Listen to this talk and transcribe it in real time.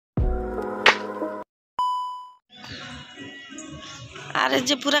अरे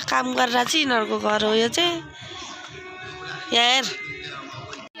जो पूरा काम कर रहा छी इनरको घर हो यो चाहिँ यार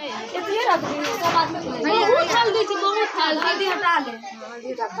बहुत थाल दी थी, बहुत थाल जल्दी हटा ले।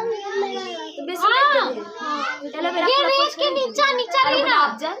 ये रेत के नीचे नीचे लेना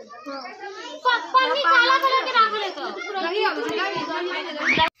पानी काला कलर के रख ले तो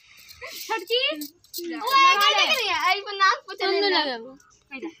छटकी ओ आगे देख रही है आई पर नाक पोछने लगे वो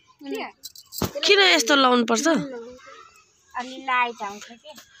किन यस्तो लाउनु पर्छ अलि लाइट आउँछ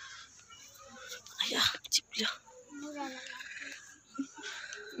के या चिप्ल्यो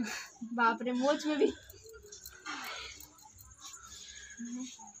बाप रे मोच में भी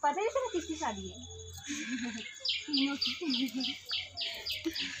पता है इसका किसकी शादी है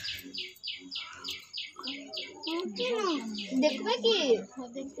देखबे कि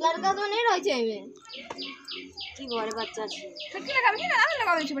लड़का तो नहीं रह छै में की बड़े बच्चा छै छटकी लगाबे ना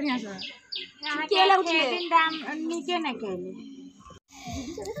लगाबे छै बढ़िया से के लग छै दिन दाम नीचे न केले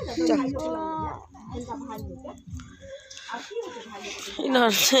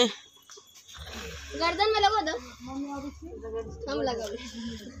इनहरु चाहिँ गर्दन में लगा दो हम लगा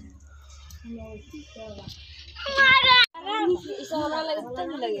हमारा इसे हमरा लगता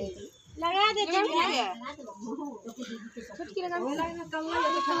नहीं लगे लगा दे छटकी लगा कम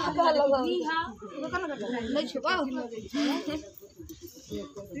लगा नहीं छुपा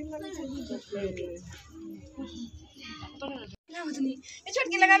ये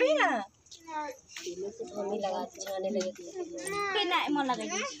छटकी लगा भी ना मम्मी लगा छाने लगे बिना मन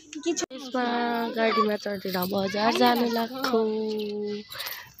लगा यसमा गाडीमा चढेर बजार जानु लाग्थ्यो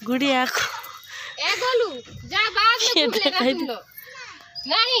गुडियाको ए गोलू जा बाद में तुम लो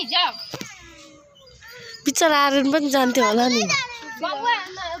नहीं जाओ बिचरा आर्यन पनि जान्थ्यो होला नि बबुआ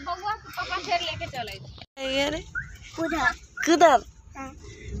बबुआ पापा फेर लेके चले अरे कुदर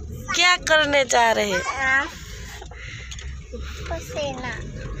क्या करने जा रहे हैं पसीना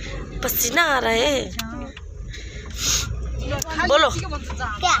पसीना आ रहा है बोलो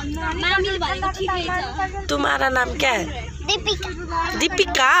क्या नाम ठीक है तुम्हारा नाम क्या है दीपिका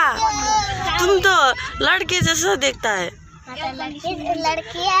दीपिका तुम तो लड़के जैसा देखता है लड़की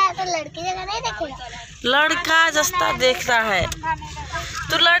है तो लड़की जगह नहीं देखेगा लड़का जैसा देखता है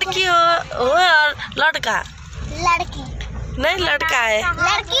तो लड़की हो और लड़का लड़की नहीं लड़का है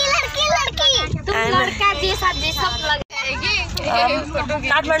लड़की लड़की लड़की तुम लड़का जैसा लगेगी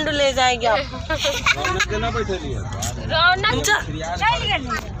काठमांडू ले जाएंगे आप रौनक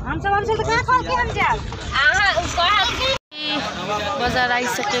हम सब तो कहाँ खा के हम जाओ बजार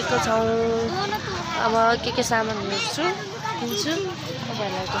आइसकेको छौँ अब के सामान हेर्छु किन्छु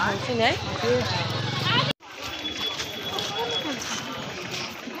तपाईँहरूलाई देखाउँछु नि है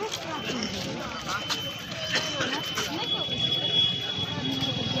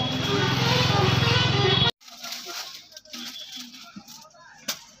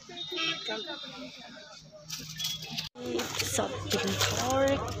something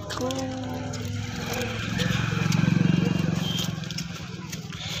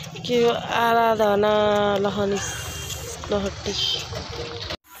के आराधना लहनिस लहटी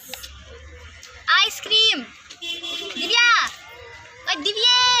आइसक्रीम दिव्या ओए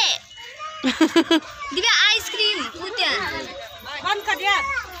दिव्या दिव्या आइसक्रीम उद्या बंद कर यार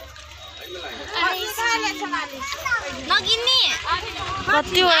नगिन्नी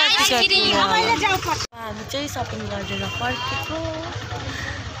कतिवटा हामी चाहिँ सपिङ गरेर फर्केको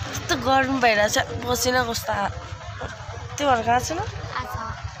कस्तो गरम भइरहेछ पसिना कस्तो त्यो भएर गएको छैन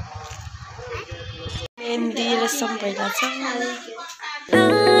मेहन्दी रेसम भइरहेछ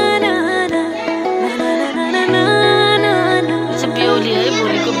बेहुली है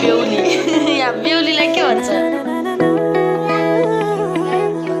भोलिको बेहुली यहाँ बेहुलीलाई के भन्छ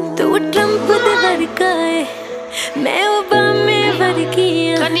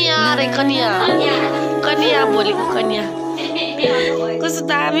कन्या रे कन्या कन्या भोलिको कन्या कस्तो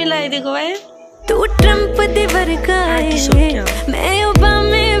दामी लगाइदिएको भाइ तू ट्रम्प दे वर्गा मैं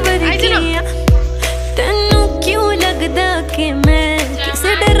ओबामे वर्गिया तेनू क्यों लगदा कि मैं किस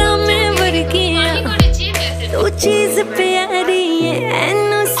ड्रामे वर्गिया तू चीज प्यारी है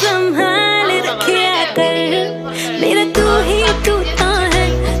एनू संभाल रखिया कर मेरा तू ही तू ता है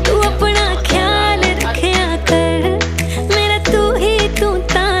तू अपना ख्याल रखिया कर मेरा तू ही तू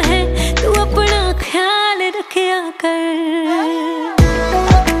ता है तू अपना ख्याल रखिया कर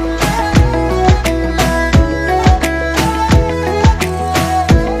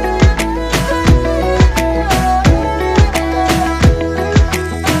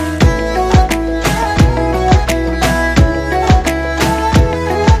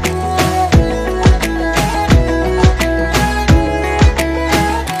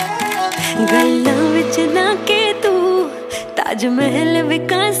अज महल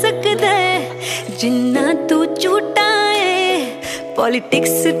विका सकदा है जिन्ना तू झूठा है।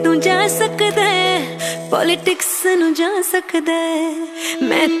 पॉलिटिक्स तू जा सकदा है, पॉलिटिक्स नू जा सकदा है।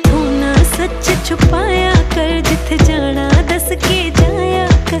 मैं तू ना सच छुपाया कर, जिथे जाना दस के जाया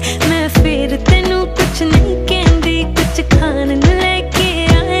कर। मैं फिर तेनू कुछ नहीं कहंदी, कुछ खान नू लेके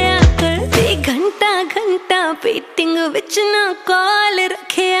आया कर। ते घंटा घंटा वेटिंग विच ना कॉल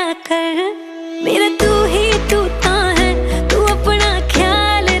रखिया कर। मेरा तू ही तू ता है, तू अपना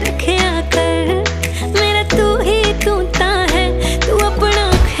ख्याल रखिया कर। मेरा तू ही तू ता है, तू अपना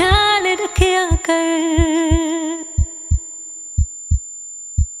ख्याल रखिया कर।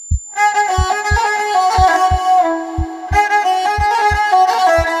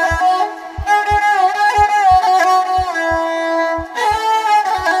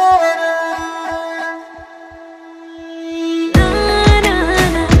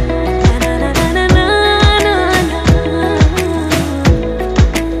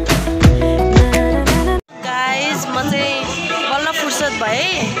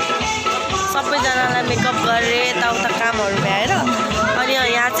 सबैजनालाई मेकअप गरेँ, यताउता कामहरू भ्याएर। अनि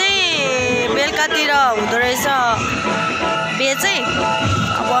यहाँ चाहिँ बेलुकातिर हुँदो रहेछ बे चाहिँ।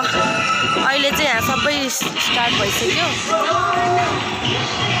 अब अहिले चाहिँ यहाँ सबै स्टार्ट भइसक्यो।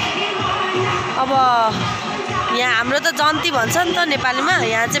 अब यहाँ हाम्रो त जन्ती भन्छ नि त नेपालीमा,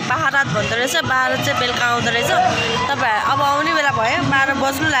 यहाँ चाहिँ बारात भन्दो रहेछ। बारात चाहिँ बेलुका आउँदो रहेछ। तपाईँ अब आउने बेला भयो, 12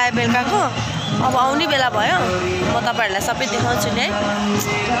 बज्नु लाग्यो बेलुकाको। अब आउने बेला भयो, म तपाईहरुलाई सबै देखाउँछु नि है।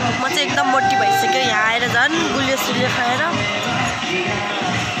 म चाहिँ एकदम मोटी भइसक्यो यहाँ आएर, झन् गुलियो सुलियो खाएर।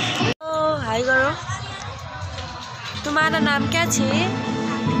 हाई करो। तुम्हारा नाम क्या छे?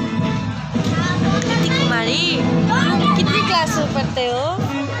 कृति कुमारी। कितनी क्लास में पढ़ते हो?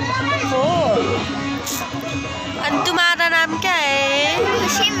 4। और तुम्हारा नाम क्या है?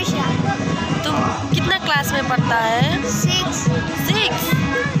 खुशी मिश्रा। तुम कितना क्लास में पढ़ता है? 6।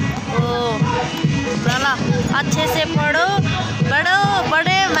 ल अच्छे से पढ़ो,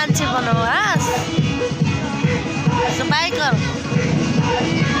 बड़े मान्छे बनो। हाँ, सो बाय करो,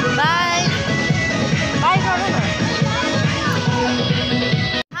 बाय करो न।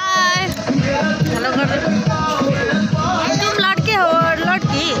 हाय, हेलो कर। तुम लड़के हो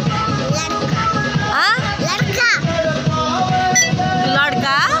लड़की? हाँ,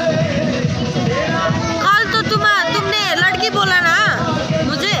 लड़का। कल तो तुमने लड़की बोला ना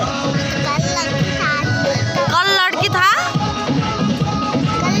मुझे। कल लड़की था,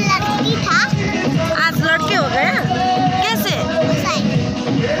 आज लड़के हो गए। कैसे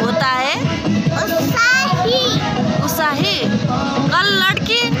होता है? उत्साही। कल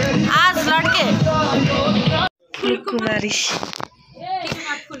लड़की, आज लड़के। फूल कुमारी,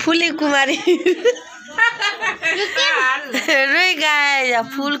 फूली कुमारी। रोई गए या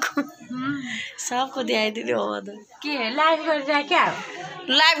फूल को सबको दिखाइदिने हो त के लाइभ गरेर क्या?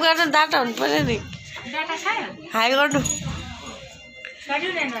 लाइभ गर्न डाटा हुनु पर्यो नि। डाटा छैन? हाई गर्नु,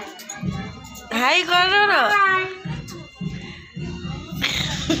 हाई गर्नु न।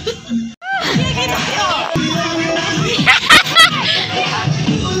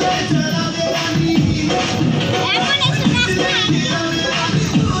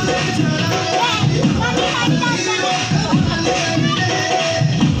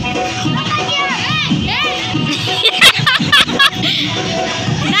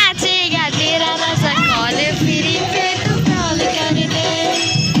 नाचेगा तेरा नशा कॉले फिरी पे तू कॉल कर दे।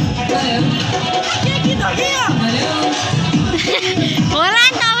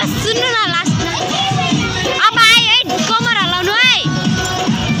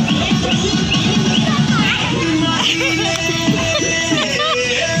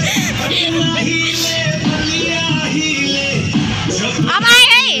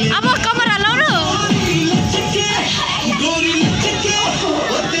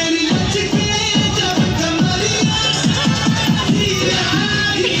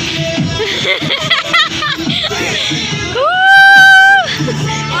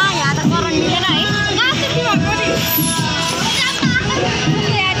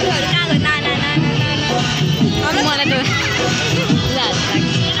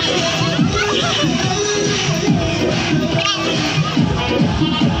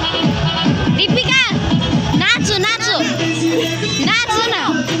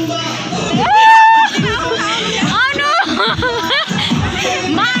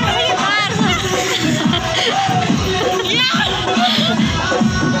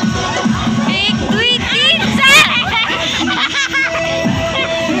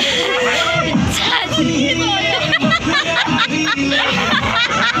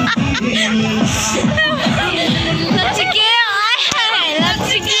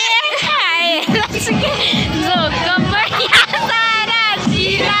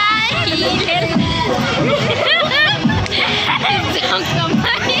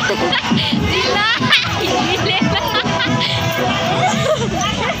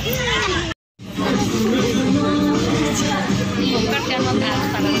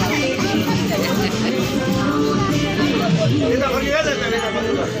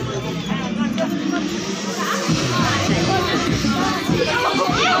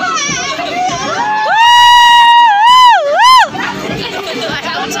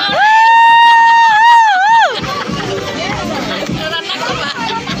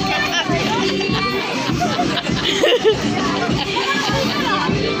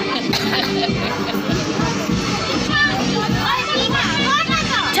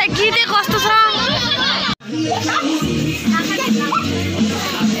 छे गीते कस्तो छ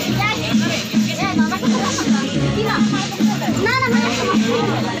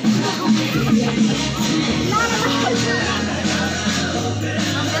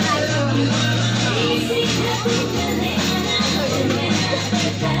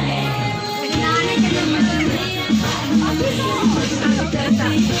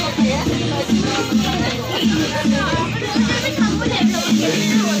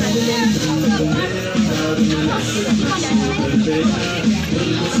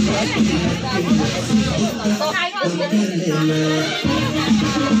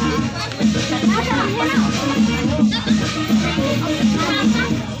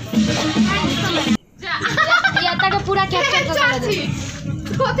पूरा कैप्चर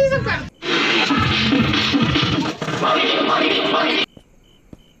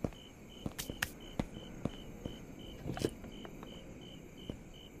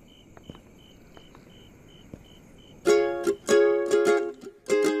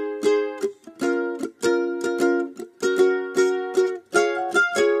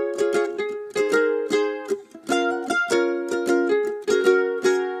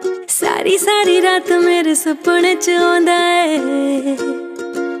सारी सारी रात मेरे सपने च आंदा है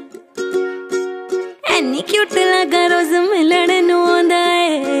एनी क्यूट लगा रोज मिलने नू आंदा है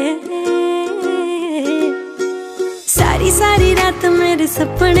सारी सारी रात मेरे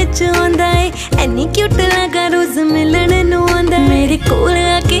सपने च आंदा है एनी क्यूट लगा रोज मिलने नू आंदा है मेरे कोल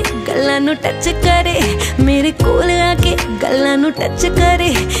आके गल्लां नू टच करे मेरे कोल आके गल्लां नू टच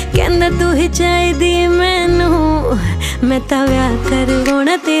करे कहंदा तू ही चाहिदी मैनू मैं तां व्याह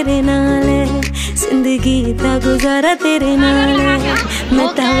करवाउणा तेरे नाल जिंदगी दा गुजारा तेरे नाल मैं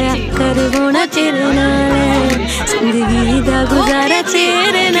तां व्याह करवाउणा तेरे नाल जिंदगी दा गुजारा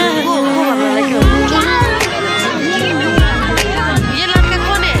तेरे नाल। ये लड़का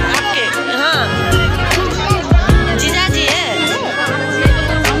कौन है आपके? हाँ जीजाजी है,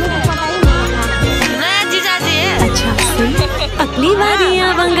 नया जीजाजी है। अच्छा सुन अगली बारी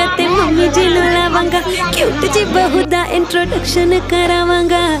आवांगा ते मम्मी जी नू लावांगा क्यूट जी बहू दा इंट्रोडक्शन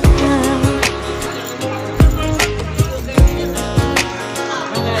करावांगा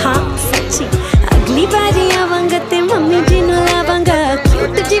हाँ सच्ची अगली बारी आवांगा ते मम्मी जी नू लावांगा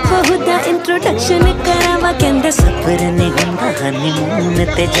क्यूट जी बहू दा इंट्रोडक्शन करावा कहंदा सबर नहीं हुंदा हनीमून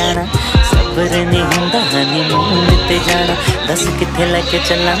ते जाना सबर नहीं हुंदा हनीमून ते जाना दस किथे लेके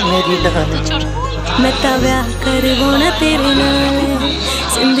चला मेरी डाल मैं तां व्याह करवाउणा तेरे नाल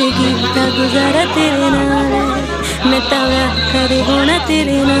जिंदगी दा गुजारा तेरे नाल मैं तां व्याह करवाउणा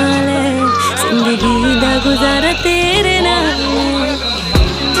तेरे नाल जिंदगी दा गुजारा तेरे नाल।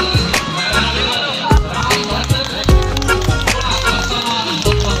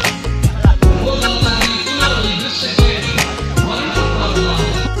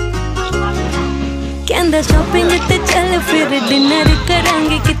 कहंदा शॉपिंग ते चल फिर डिनर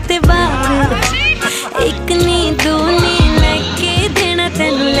करांगे किते बाहर एक नी दो नी लेके देना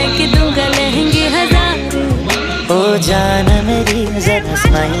तेनू लेके दूंगा लहंगे 1000 ओ जान मेरी जरा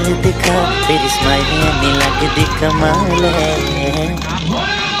स्माइल दिखा तेरी स्माइल में लगदी कमाल है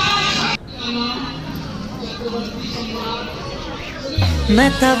मैं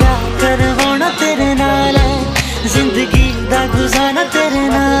तां व्याह करवाउणा तेरे नाल जिंदगी दा गुजारा तेरे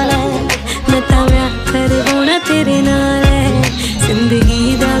नाल मैं तां व्याह करवाउणा तेरे नाल जिंदगी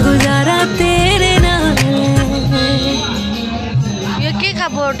दा गुजारा तेरे नाल। ये के का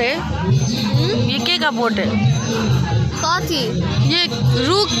बोट है? ये के का बोट है? कथी ये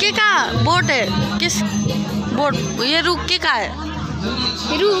रुक के का बोट है? किस बोट? ये रुक के का है?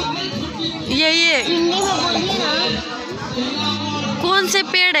 ये हिंदी में बोलिए ना। कौन से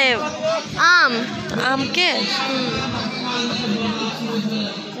पेड़ है? आम आम के?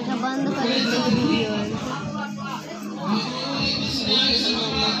 बंद कर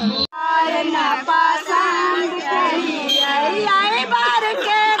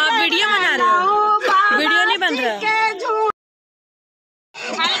आप वीडियो बना रहे हो? वीडियो नहीं बन रहा।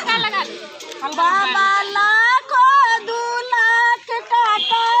 हल्का लगा बाबा लाखों 2 लाख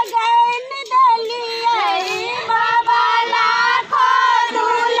टाका गैन दलिए बाबा लाखों 2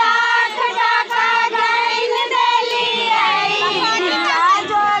 लाख टाका गैन दलिए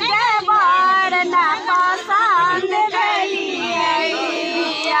जो के बड़ ना पसंद दलिए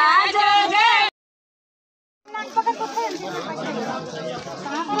जो के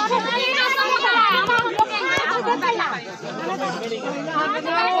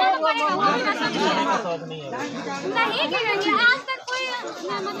नहीं गिरेंगे आज तक कोई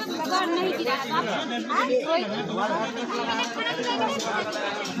मतलब कबाड़ नहीं गिरा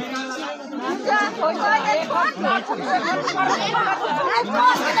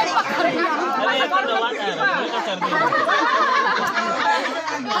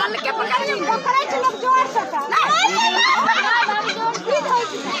हल्के पकड़े लोग जोर से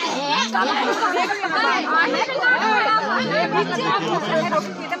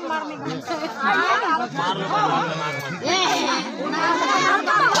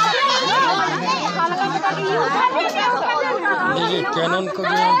देखिए कैनन को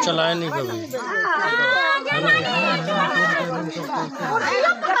भी हम चलाए नहीं कभी,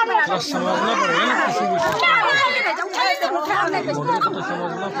 तो समझना पड़ेगा ना किसी भी तो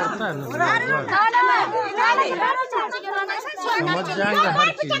समझना पड़ता है ना, समझ जाएंगे हर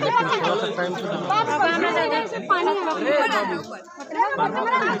चीज, लेकिन थोड़ा सा टाइम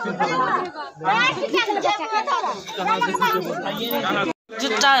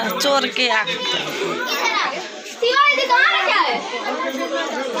जुत्ता चोर के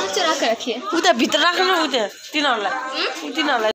चुरा के रखिए उता भित्र राख्नु उता तिनीहरूलाई